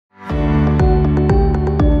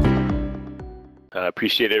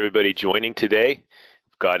Appreciate everybody joining today.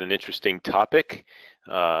 We've got an interesting topic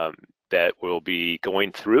that we'll be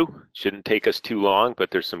going through. Shouldn't take us too long,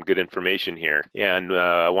 but there's some good information here. And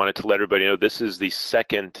I wanted to let everybody know this is the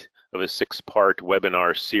second of a 6-part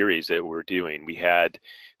webinar series that we're doing. We had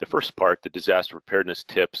the first part, the disaster preparedness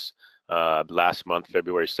tips, last month,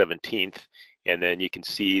 February 17th, and then you can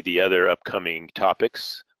see the other upcoming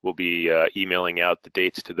topics. We'll be emailing out the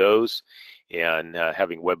dates to those and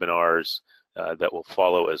having webinars that will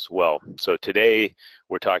follow as well. So today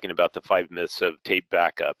we're talking about the 5 myths of tape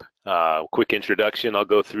backup. Quick introduction, I'll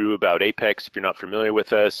go through about Apex if you're not familiar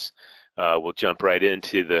with us. We'll jump right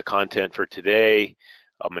into the content for today.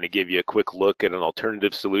 I'm going to give you a quick look at an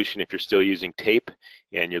alternative solution if you're still using tape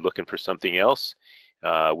and you're looking for something else.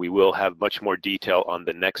 We will have much more detail on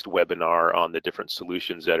the next webinar on the different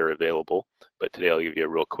solutions that are available, but today I'll give you a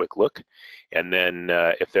real quick look. And then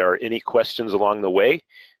if there are any questions along the way,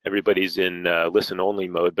 everybody's in listen-only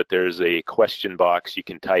mode, but there's a question box. You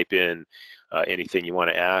can type in anything you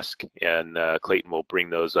want to ask, and Clayton will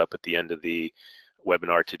bring those up at the end of the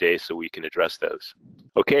webinar today so we can address those.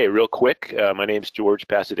 Okay, real quick, my name is George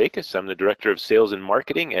Pasadakis. I'm the Director of Sales and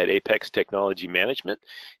Marketing at Apex Technology Management.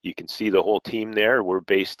 You can see the whole team there. We're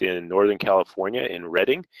based in Northern California in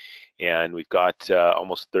Redding, and we've got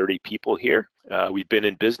almost 30 people here. We've been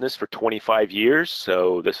in business for 25 years,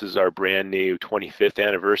 so this is our brand new 25th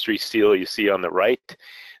anniversary seal you see on the right.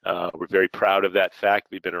 We're very proud of that fact.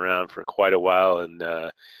 We've been around for quite a while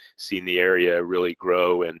and seen the area really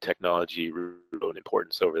grow and technology grow in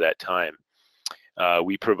importance over that time.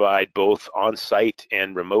 We provide both on-site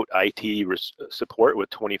and remote IT support with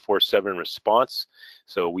 24/7 response,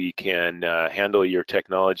 so we can handle your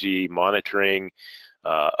technology monitoring,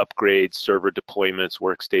 upgrades, server deployments,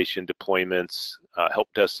 workstation deployments,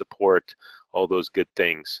 help desk support, all those good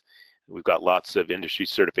things. We've got lots of industry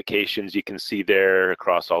certifications you can see there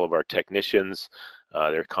across all of our technicians.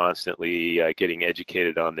 They're constantly getting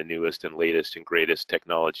educated on the newest and latest and greatest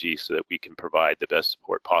technology so that we can provide the best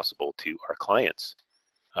support possible to our clients.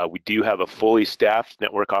 We do have a fully staffed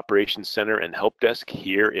network operations center and help desk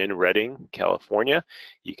here in Redding, California.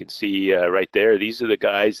 You can see right there, these are the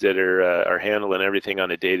guys that are handling everything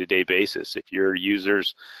on a day-to-day basis. If your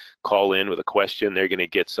users call in with a question, they're going to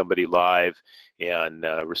get somebody live and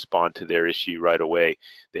respond to their issue right away.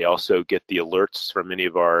 They also get the alerts from many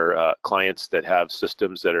of our clients that have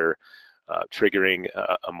systems that are triggering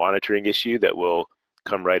a monitoring issue that will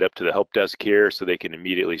come right up to the help desk here so they can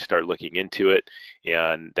immediately start looking into it,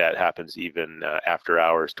 and that happens even after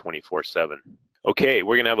hours 24/7. Okay,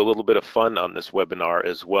 we're going to have a little bit of fun on this webinar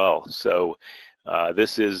as well. So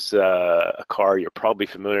this is a car you're probably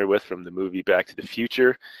familiar with from the movie Back to the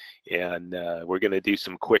Future, and we're going to do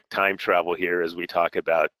some quick time travel here as we talk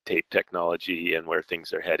about tape technology and where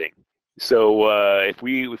things are heading. So if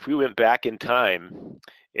we went back in time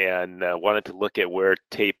and wanted to look at where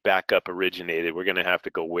tape backup originated, we're going to have to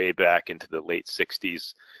go way back into the late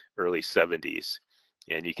 60s, early 70s.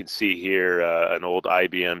 And you can see here an old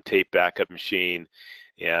IBM tape backup machine,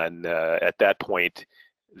 and at that point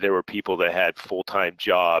there were people that had full-time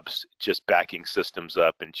jobs just backing systems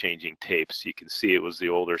up and changing tapes. You can see it was the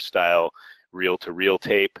older style reel-to-reel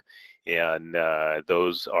tape, and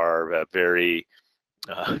those are very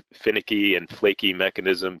finicky and flaky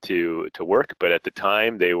mechanism to work, but at the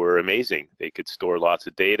time they were amazing. They could store lots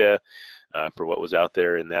of data for what was out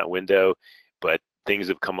there in that window, but things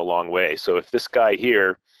have come a long way. So if this guy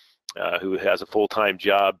here who has a full-time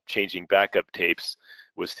job changing backup tapes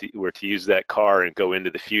were to use that car and go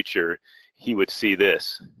into the future, he would see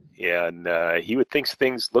this, and he would think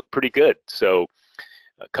things look pretty good. So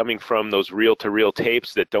coming from those reel-to-reel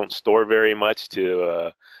tapes that don't store very much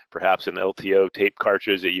to perhaps an LTO tape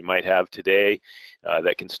cartridge that you might have today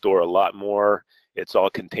that can store a lot more. It's all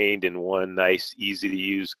contained in one nice,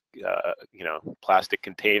 easy-to-use, plastic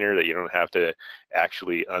container that you don't have to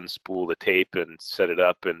actually unspool the tape and set it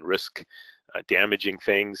up and risk damaging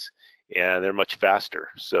things. And they're much faster.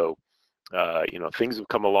 So, things have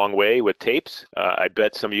come a long way with tapes. I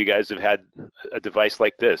bet some of you guys have had a device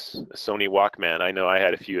like this, a Sony Walkman. I know I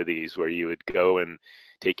had a few of these where you would go and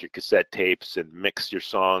take your cassette tapes and mix your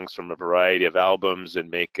songs from a variety of albums and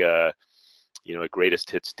make a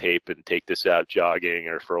greatest hits tape and take this out jogging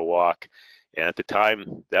or for a walk. And at the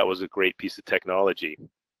time, that was a great piece of technology.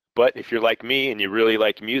 But if you're like me and you really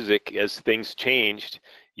like music, as things changed,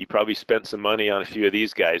 you probably spent some money on a few of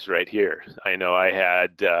these guys right here. I know I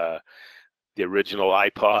had the original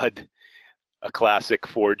iPod, a classic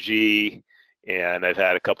 4G, and I've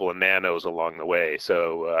had a couple of nanos along the way.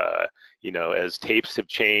 So, as tapes have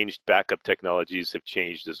changed, backup technologies have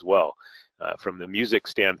changed as well. From the music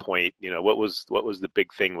standpoint, what was the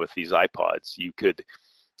big thing with these iPods? You could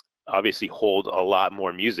obviously hold a lot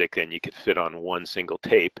more music than you could fit on one single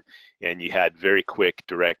tape, and you had very quick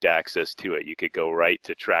direct access to it. You could go right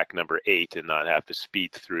to track number 8 and not have to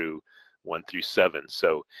speed through 1 through 7.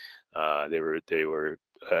 So they were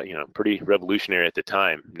pretty revolutionary at the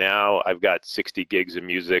time. Now I've got 60 gigs of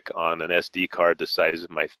music on an SD card the size of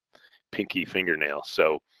my pinky fingernail.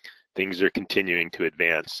 So things are continuing to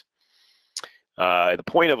advance. The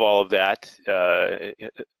point of all of that,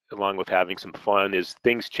 along with having some fun, is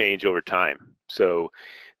things change over time. So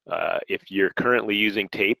if you're currently using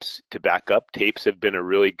tapes to back up, tapes have been a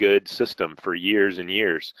really good system for years and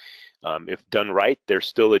years. If done right, they're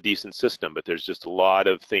still a decent system, but there's just a lot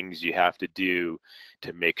of things you have to do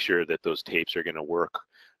to make sure that those tapes are going to work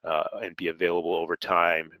and be available over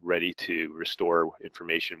time, ready to restore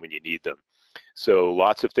information when you need them. So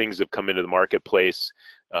lots of things have come into the marketplace,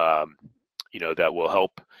 that will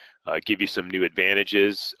help give you some new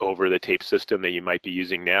advantages over the tape system that you might be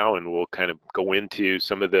using now, and we'll kind of go into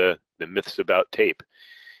some of the myths about tape.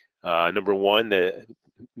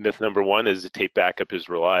 Myth number one is the tape backup is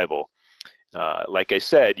reliable. Like I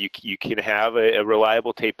said, you can have a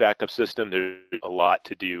reliable tape backup system. There's a lot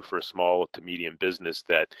to do for a small to medium business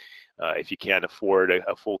that if you can't afford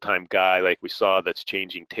a full-time guy like we saw that's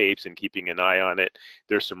changing tapes and keeping an eye on it,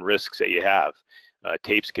 there's some risks that you have.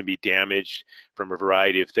 Tapes can be damaged from a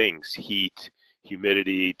variety of things: heat,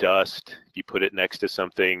 humidity, dust. If you put it next to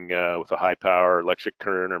something with a high power electric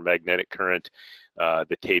current or magnetic current,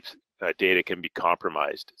 the tape's data can be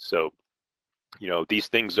compromised. So these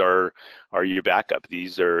things are your backup.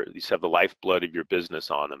 These have the lifeblood of your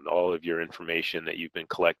business on them. All of your information that you've been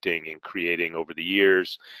collecting and creating over the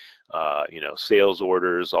years, sales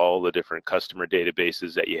orders, all the different customer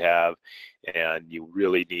databases that you have, and you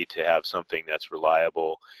really need to have something that's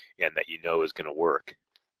reliable and that is going to work.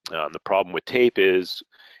 The problem with tape is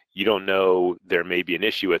you don't know there may be an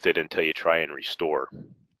issue with it until you try and restore.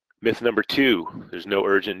 Myth number 2, there's no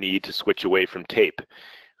urgent need to switch away from tape.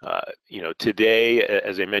 Today,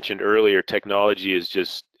 as I mentioned earlier, technology is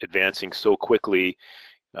just advancing so quickly.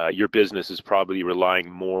 Your business is probably relying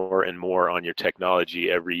more and more on your technology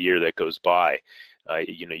every year that goes by.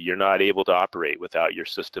 You're not able to operate without your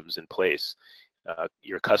systems in place.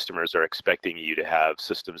 Your customers are expecting you to have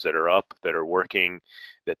systems that are up, that are working,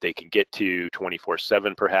 that they can get to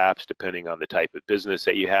 24/7 perhaps, depending on the type of business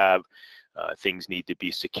that you have. Things need to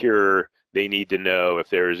be secure. They need to know if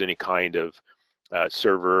there is any kind of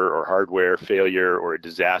server or hardware failure or a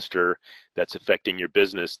disaster that's affecting your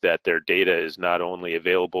business, that their data is not only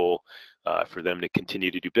available for them to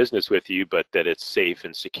continue to do business with you, but that it's safe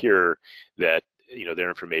and secure, that their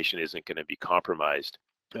information isn't going to be compromised.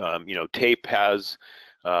 Tape has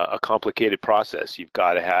a complicated process. You've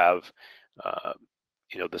got to have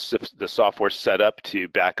the software set up to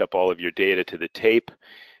back up all of your data to the tape,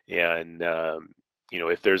 and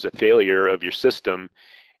if there's a failure of your system,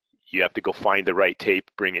 you have to go find the right tape,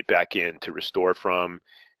 bring it back in to restore from.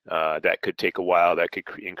 That could take a while. That could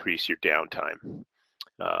increase your downtime.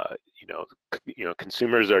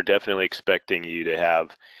 Consumers are definitely expecting you to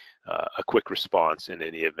have a quick response in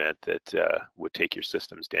any event that would take your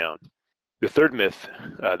systems down. The third myth,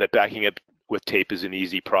 that backing up with tape is an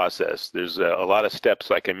easy process. There's a lot of steps,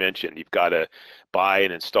 like I mentioned. You've got to buy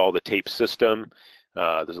and install the tape system.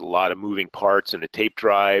 There's a lot of moving parts in the tape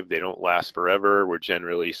drive. They don't last forever. We're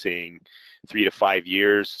generally seeing 3 to 5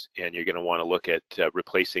 years, and you're going to want to look at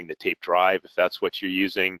replacing the tape drive. If that's what you're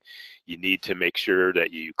using, you need to make sure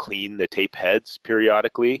that you clean the tape heads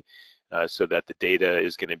periodically so that the data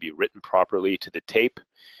is going to be written properly to the tape.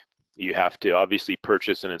 You have to obviously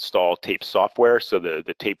purchase and install tape software. So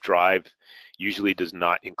the tape drive usually does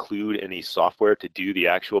not include any software to do the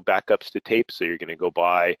actual backups to tape. So you're going to go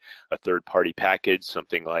buy a third-party package,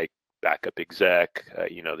 something like Backup Exec.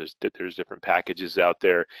 There's different packages out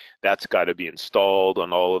there. That's got to be installed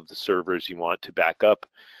on all of the servers you want to back up.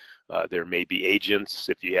 There may be agents.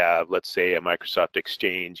 If you have, let's say, a Microsoft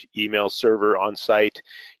Exchange email server on site,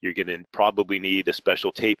 you're going to probably need a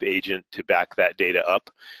special tape agent to back that data up.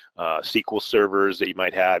 SQL servers that you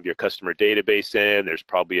might have your customer database in, there's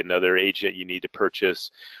probably another agent you need to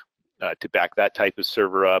purchase to back that type of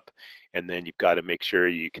server up. And then you've got to make sure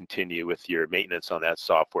you continue with your maintenance on that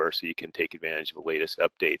software so you can take advantage of the latest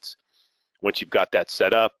updates. Once you've got that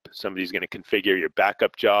set up, somebody's going to configure your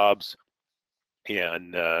backup jobs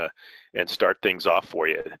and start things off for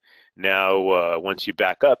you. Now, once you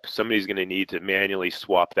back up, somebody's going to need to manually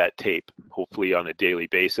swap that tape, hopefully on a daily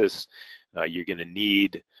basis. You're going to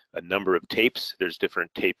need a number of tapes. There's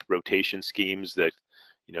different tape rotation schemes that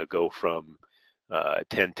go from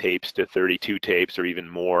 10 tapes to 32 tapes or even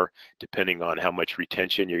more, depending on how much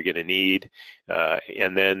retention you're going to need.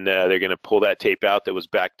 And then they're going to pull that tape out that was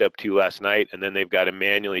backed up to last night, and then they've got to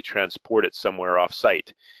manually transport it somewhere off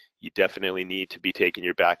site. You definitely need to be taking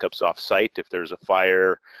your backups off site. If there's a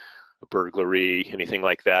fire, a burglary, anything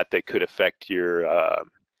like that that could affect your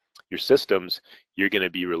systems, you're going to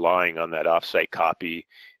be relying on that off-site copy.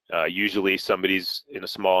 Usually somebody's in a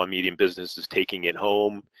small and medium business is taking it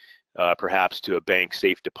home, perhaps to a bank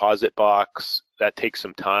safe deposit box. That takes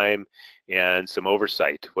some time and some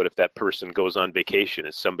oversight. What if that person goes on vacation?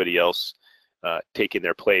 Is somebody else taking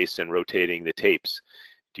their place and rotating the tapes?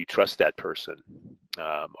 Do you trust that person?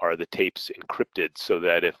 Are the tapes encrypted so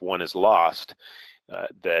that if one is lost,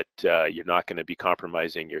 that you're not going to be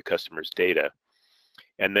compromising your customer's data?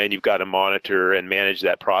 And then you've got to monitor and manage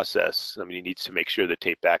that process. Somebody needs to make sure the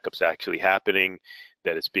tape backup's actually happening,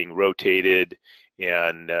 that it's being rotated,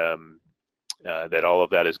 and that all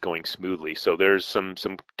of that is going smoothly. So there's some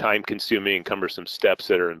time-consuming and cumbersome steps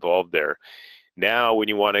that are involved there. Now, when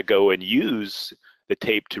you want to go and use the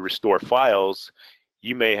tape to restore files,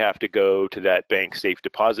 you may have to go to that bank safe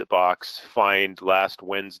deposit box, find last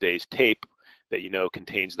Wednesday's tape that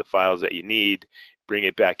contains the files that you need, bring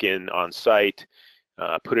it back in on site,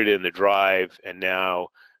 put it in the drive, and now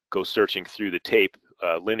go searching through the tape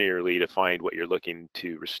linearly to find what you're looking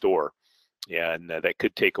to restore. And that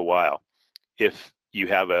could take a while. If you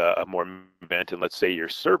have a more event, and let's say your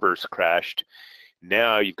server's crashed,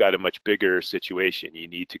 now you've got a much bigger situation. You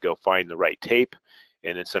need to go find the right tape.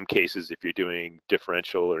 And in some cases, if you're doing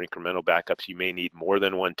differential or incremental backups, you may need more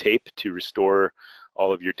than one tape to restore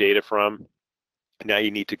all of your data from. Now you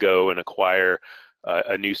need to go and acquire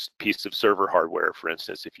a new piece of server hardware, for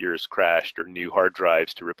instance, if yours crashed, or new hard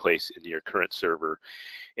drives to replace in your current server,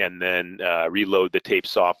 and then reload the tape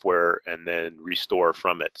software and then restore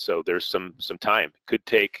from it. So there's some time. It could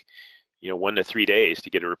take 1 to 3 days to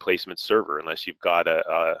get a replacement server, unless you've got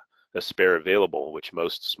a spare available, which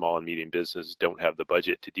most small and medium businesses don't have the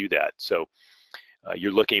budget to do that. So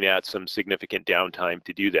you're looking at some significant downtime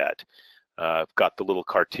to do that. I've got the little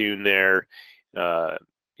cartoon there.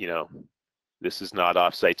 This is not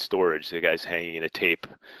off-site storage. The guy's hanging a tape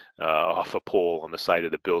off a pole on the side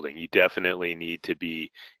of the building. You definitely need to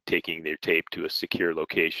be taking their tape to a secure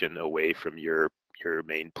location away from your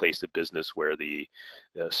main place of business where the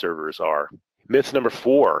servers are. Myth number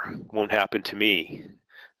 4, won't happen to me.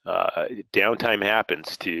 Downtime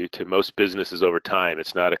happens to most businesses over time.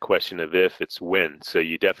 It's not a question of if, it's when. So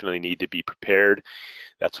you definitely need to be prepared.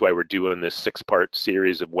 That's why we're doing this 6-part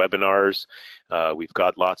series of webinars. We've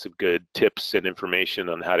got lots of good tips and information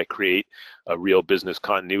on how to create a real business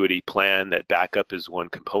continuity plan that backup is one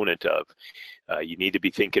component of. You need to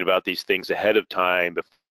be thinking about these things ahead of time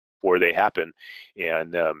before they happen,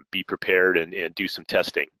 and be prepared and do some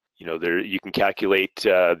testing. You can calculate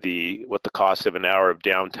what the cost of an hour of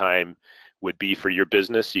downtime would be for your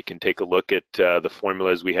business. You can take a look at the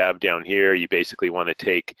formulas we have down here. You basically want to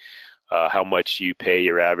take how much you pay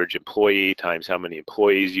your average employee times how many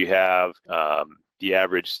employees you have. The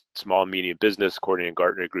average small and medium business, according to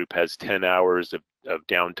Gartner Group, has 10 hours of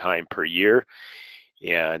downtime per year.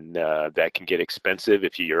 And that can get expensive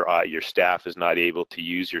if your staff is not able to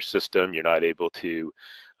use your system. You're not able to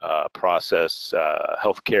process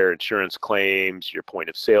healthcare insurance claims, your point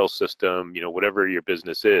of sale system, whatever your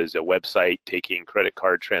business is, a website taking credit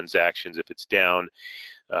card transactions. If it's down,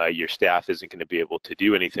 your staff isn't going to be able to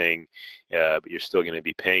do anything, but you're still going to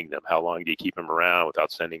be paying them. How long do you keep them around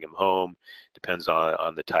without sending them home? Depends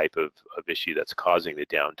on the type of issue that's causing the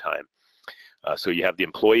downtime. So you have the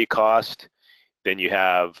employee cost, then you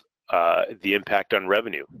have the impact on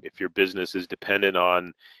revenue. If your business is dependent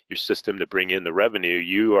on your system to bring in the revenue,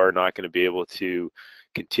 you are not going to be able to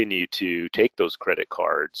continue to take those credit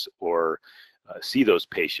cards or see those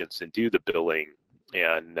patients and do the billing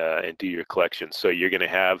and do your collections. So you're going to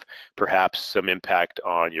have perhaps some impact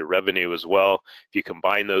on your revenue as well. If you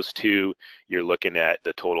combine those two, you're looking at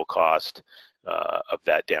the total cost of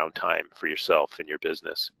that downtime for yourself and your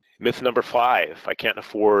business. Myth number 5, I can't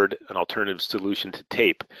afford an alternative solution to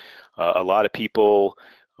tape. A lot of people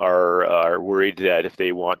are worried that if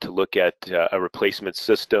they want to look at a replacement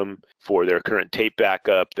system for their current tape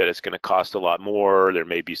backup, that it's going to cost a lot more. There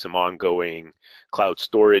may be some ongoing cloud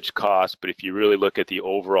storage costs, but if you really look at the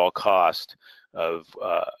overall cost of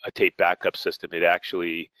a tape backup system, it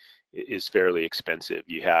actually is fairly expensive.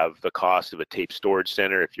 You have the cost of a tape storage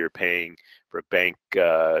center. If you're paying for a bank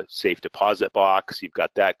safe deposit box, you've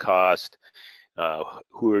got that cost.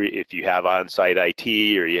 If you have on-site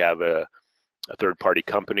IT, or you have a a third-party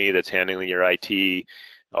company that's handling your IT,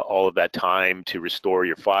 all of that time to restore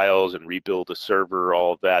your files and rebuild a server,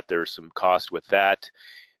 all of that. There's some cost with that.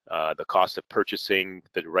 The cost of purchasing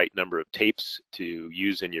the right number of tapes to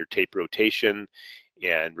use in your tape rotation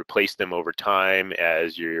and replace them over time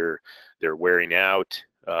as they're wearing out.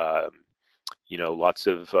 Lots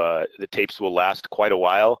of the tapes will last quite a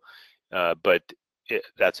while, but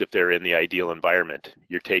that's if they're in the ideal environment.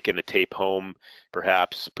 You're taking a tape home,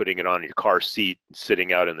 perhaps putting it on your car seat,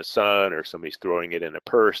 sitting out in the sun, or somebody's throwing it in a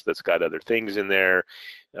purse that's got other things in there.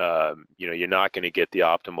 You're not going to get the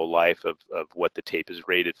optimal life of what the tape is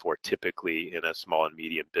rated for typically in a small and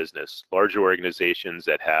medium business. Larger organizations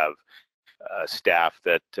that have staff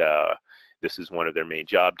that this is one of their main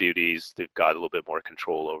job duties, they've got a little bit more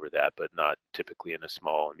control over that, but not typically in a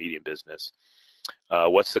small and medium business.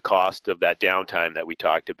 What's the cost of that downtime that we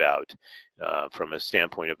talked about from a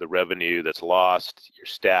standpoint of the revenue that's lost, your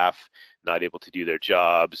staff not able to do their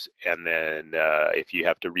jobs, and then if you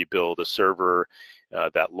have to rebuild a server,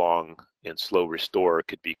 that long and slow restore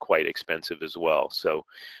could be quite expensive as well. So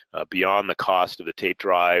beyond the cost of the tape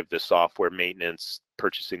drive, the software maintenance,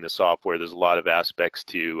 purchasing the software, there's a lot of aspects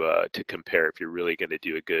to compare if you're really going to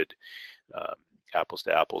do a good apples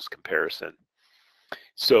to apples comparison.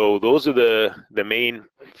 So those are the main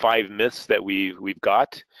 5 myths that we've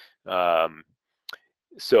got.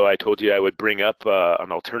 So I told you I would bring up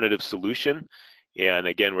an alternative solution, and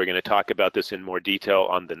again, we're going to talk about this in more detail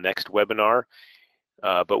on the next webinar.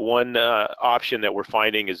 But one option that we're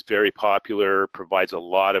finding is very popular, provides a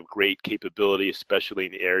lot of great capability, especially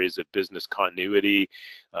in the areas of business continuity,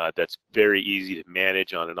 that's very easy to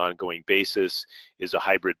manage on an ongoing basis, is a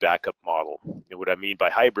hybrid backup model. And what I mean by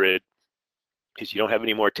hybrid is you don't have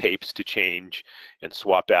any more tapes to change and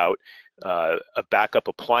swap out. A backup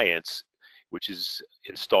appliance which is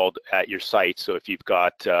installed at your site. So if you've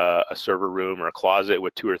got a server room or a closet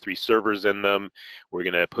with 2 or 3 servers in them, we're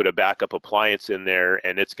going to put a backup appliance in there,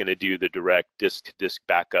 and it's going to do the direct disk-to-disk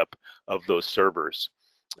backup of those servers.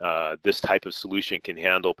 This type of solution can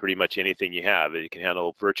handle pretty much anything you have. It can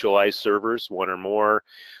handle virtualized servers, 1 or more.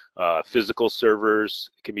 Physical servers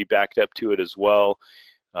can be backed up to it as well.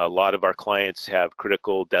 A lot of our clients have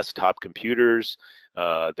critical desktop computers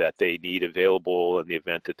that they need available in the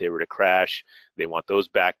event that they were to crash. They want those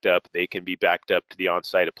backed up. They can be backed up to the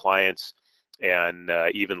on-site appliance, and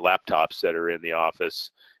even laptops that are in the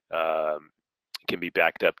office can be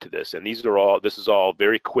backed up to this. And this is all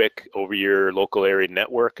very quick over your local area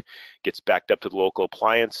network, gets backed up to the local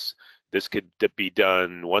appliance. This could be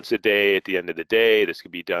done once a day at the end of the day. This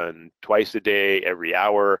could be done twice a day, every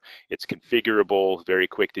hour. It's configurable, very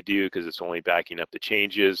quick to do because it's only backing up the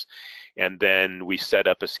changes. And then we set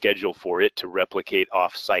up a schedule for it to replicate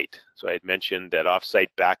off-site. So I had mentioned that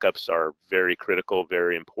off-site backups are very critical,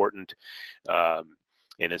 very important. And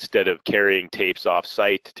instead of carrying tapes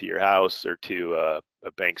off-site to your house or to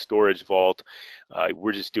a bank storage vault,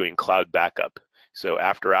 we're just doing cloud backup. So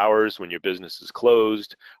after hours, when your business is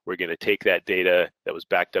closed, we're going to take that data that was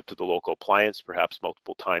backed up to the local appliance, perhaps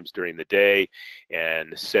multiple times during the day,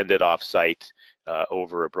 and send it off-site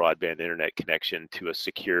over a broadband internet connection to a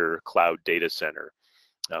secure cloud data center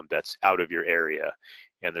that's out of your area.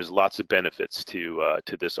 And there's lots of benefits to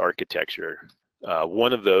this architecture.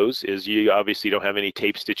 One of those is you obviously don't have any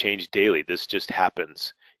tapes to change daily. This just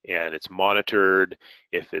happens, and it's monitored.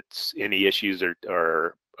 If any issues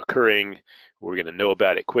are occurring, we're going to know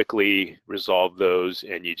about it quickly, resolve those,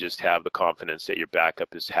 and you just have the confidence that your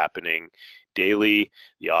backup is happening daily,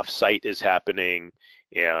 the off-site is happening,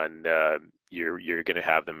 and you're going to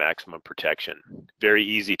have the maximum protection. Very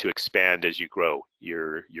easy to expand as you grow.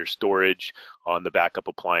 Your storage on the backup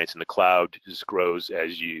appliance in the cloud just grows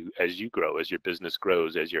as you grow, as your business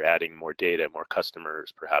grows, as you're adding more data, more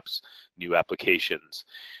customers, perhaps new applications.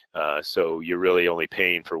 So you're really only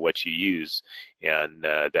paying for what you use, and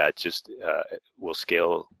that just will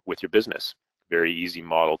scale with your business. Very easy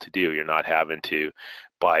model to do. You're not having to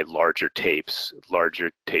buy larger tapes,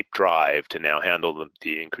 larger tape drive to now handle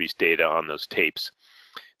the increased data on those tapes.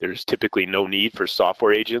 There's typically no need for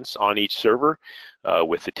software agents on each server.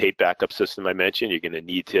 With the tape backup system I mentioned, you're going to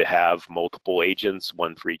need to have multiple agents,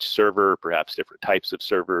 one for each server, perhaps different types of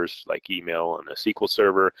servers like email and a SQL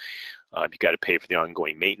server. You've got to pay for the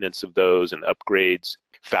ongoing maintenance of those and upgrades.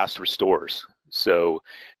 Fast restores. So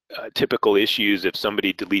typical issues, if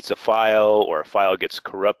somebody deletes a file or a file gets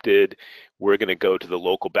corrupted, we're going to go to the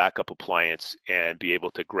local backup appliance and be able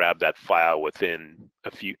to grab that file within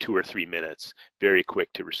 2 or 3 minutes. Very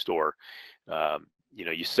quick to restore.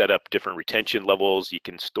 You set up different retention levels. You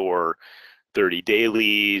can store 30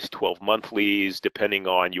 dailies, 12 monthlies, depending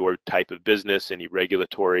on your type of business, any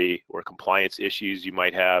regulatory or compliance issues you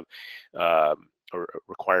might have, or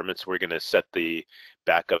requirements. We're going to set the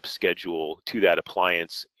backup schedule to that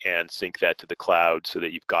appliance and sync that to the cloud so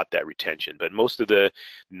that you've got that retention. But most of the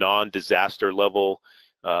non-disaster level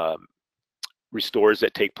restores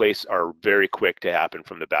that take place are very quick to happen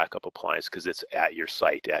from the backup appliance because it's at your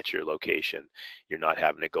site, at your location. You're not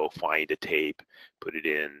having to go find a tape, put it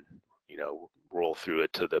in, roll through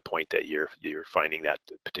it to the point that you're finding that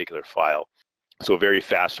particular file. So very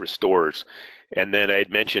fast restores. And then I had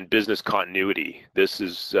mentioned business continuity. This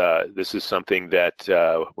is something that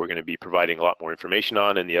we're going to be providing a lot more information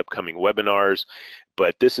on in the upcoming webinars.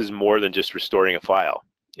 But this is more than just restoring a file.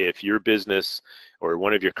 If your business or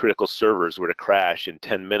one of your critical servers were to crash in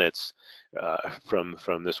 10 minutes from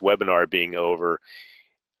this webinar being over,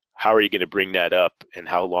 how are you going to bring that up and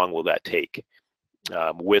how long will that take?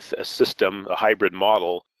 With a system, a hybrid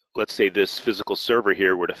model, let's say this physical server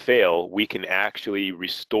here were to fail, we can actually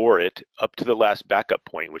restore it up to the last backup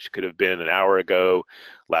point, which could have been an hour ago,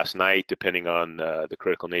 last night, depending on the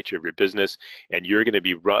critical nature of your business, and you're going to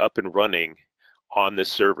be up and running on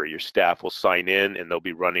this server. Your staff will sign in and they'll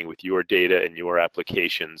be running with your data and your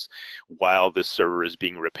applications while this server is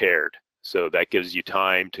being repaired. So that gives you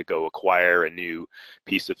time to go acquire a new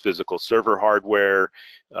piece of physical server hardware.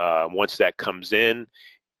 Once that comes in,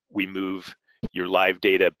 we move your live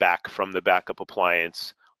data back from the backup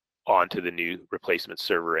appliance onto the new replacement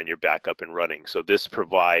server and you're back up and running. So this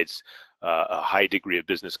provides a high degree of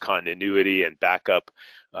business continuity and backup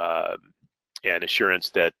and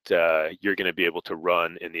assurance that you're going to be able to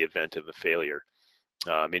run in the event of a failure.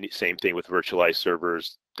 Same thing with virtualized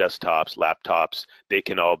servers, desktops, laptops, they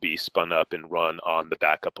can all be spun up and run on the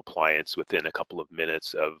backup appliance within a couple of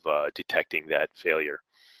minutes of detecting that failure.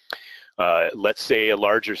 Let's say a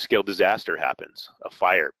larger scale disaster happens, a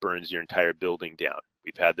fire burns your entire building down.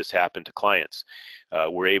 We've had this happen to clients.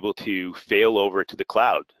 We're able to fail over to the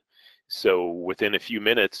cloud. So within a few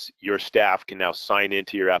minutes, your staff can now sign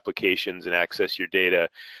into your applications and access your data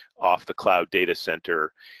off the cloud data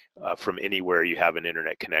center from anywhere you have an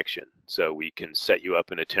internet connection. So we can set you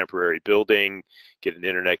up in a temporary building, get an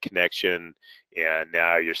internet connection, and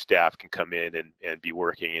now your staff can come in and be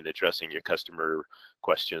working and addressing your customer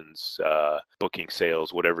questions, booking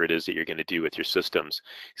sales, whatever it is that you're going to do with your systems.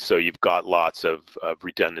 So you've got lots of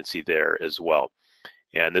redundancy there as well.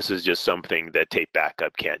 And this is just something that tape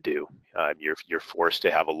backup can't do. You're forced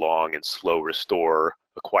to have a long and slow restore,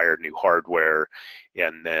 acquire new hardware,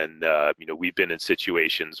 and then we've been in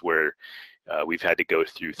situations where we've had to go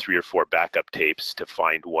through 3 or 4 backup tapes to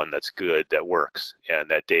find one that's good, that works,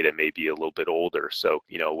 and that data may be a little bit older. So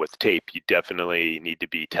with tape, you definitely need to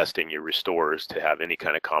be testing your restores to have any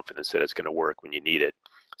kind of confidence that it's going to work when you need it.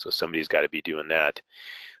 So somebody's got to be doing that.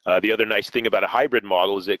 The other nice thing about a hybrid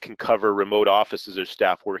model is it can cover remote offices or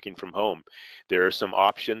staff working from home. There are some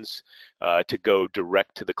options to go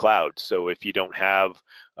direct to the cloud. So if you don't have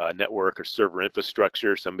a network or server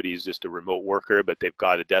infrastructure, somebody's just a remote worker, but they've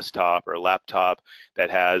got a desktop or a laptop that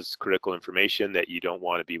has critical information that you don't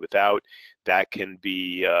want to be without, that can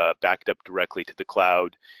be backed up directly to the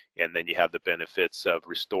cloud. And then you have the benefits of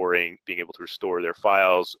being able to restore their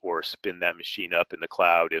files or spin that machine up in the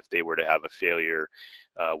cloud if they were to have a failure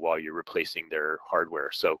while you're replacing their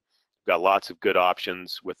hardware. So we've got lots of good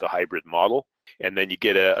options with the hybrid model. And then you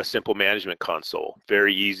get a simple management console.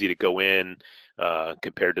 Very easy to go in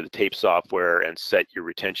compared to the tape software and set your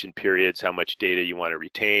retention periods, how much data you want to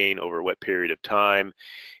retain over what period of time,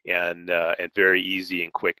 and very easy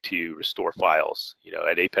and quick to restore files.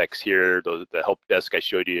 At Apex here, the help desk I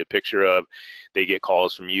showed you a picture of, they get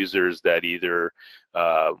calls from users that either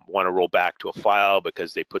want to roll back to a file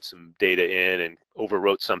because they put some data in and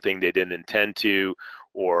overwrote something they didn't intend to,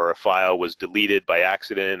 or a file was deleted by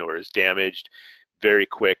accident or is damaged. Very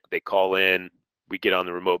quick, they call in, we get on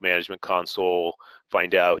the remote management console,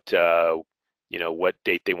 find out what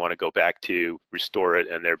date they want to go back to, restore it,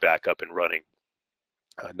 and they're back up and running.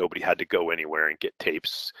 Nobody had to go anywhere and get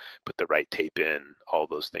tapes, put the right tape in, all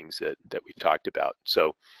those things that we've talked about.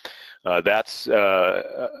 So that's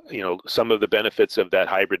some of the benefits of that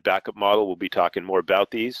hybrid backup model. We'll be talking more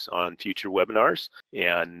about these on future webinars.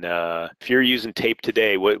 And if you're using tape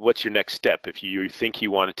today, what's your next step? If you think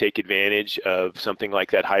you want to take advantage of something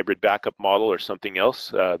like that hybrid backup model or something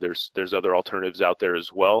else, there's other alternatives out there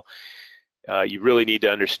as well. You really need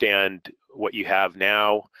to understand what you have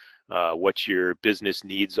now, what your business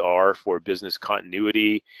needs are for business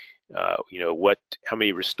continuity. How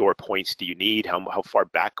many restore points do you need? How far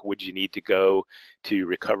back would you need to go to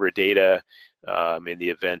recover data? in the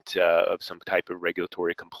event of some type of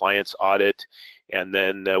regulatory compliance audit. And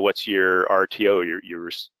then what's your RTO, your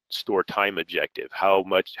restore time objective? How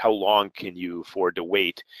long can you afford to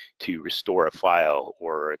wait to restore a file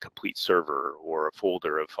or a complete server or a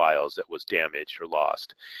folder of files that was damaged or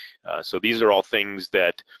lost? So these are all things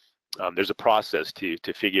that there's a process to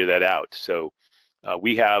figure that out. So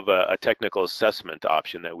we have a technical assessment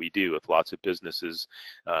option that we do with lots of businesses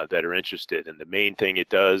that are interested. And the main thing it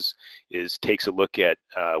does is takes a look at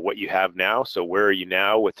what you have now. So where are you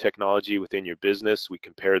now with technology within your business? We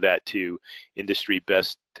compare that to industry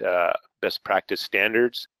best practice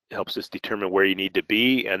standards. It helps us determine where you need to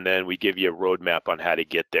be, and then we give you a roadmap on how to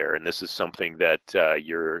get there. And this is something that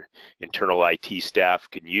your internal IT staff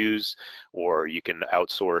can use, or you can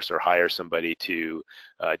outsource or hire somebody to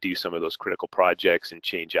do some of those critical projects and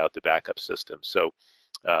change out the backup system. So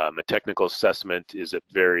a technical assessment is a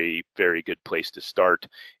very, very good place to start,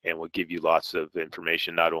 and will give you lots of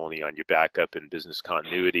information, not only on your backup and business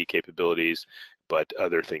continuity capabilities, but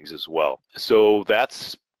other things as well. So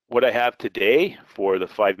that's what I have today for the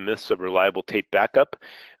 5 myths of reliable tape backup.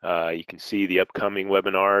 You can see the upcoming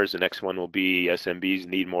webinars. The next one will be SMBs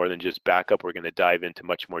need more than just backup. We're going to dive into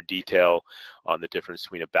much more detail on the difference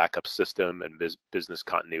between a backup system and business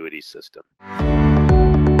continuity system.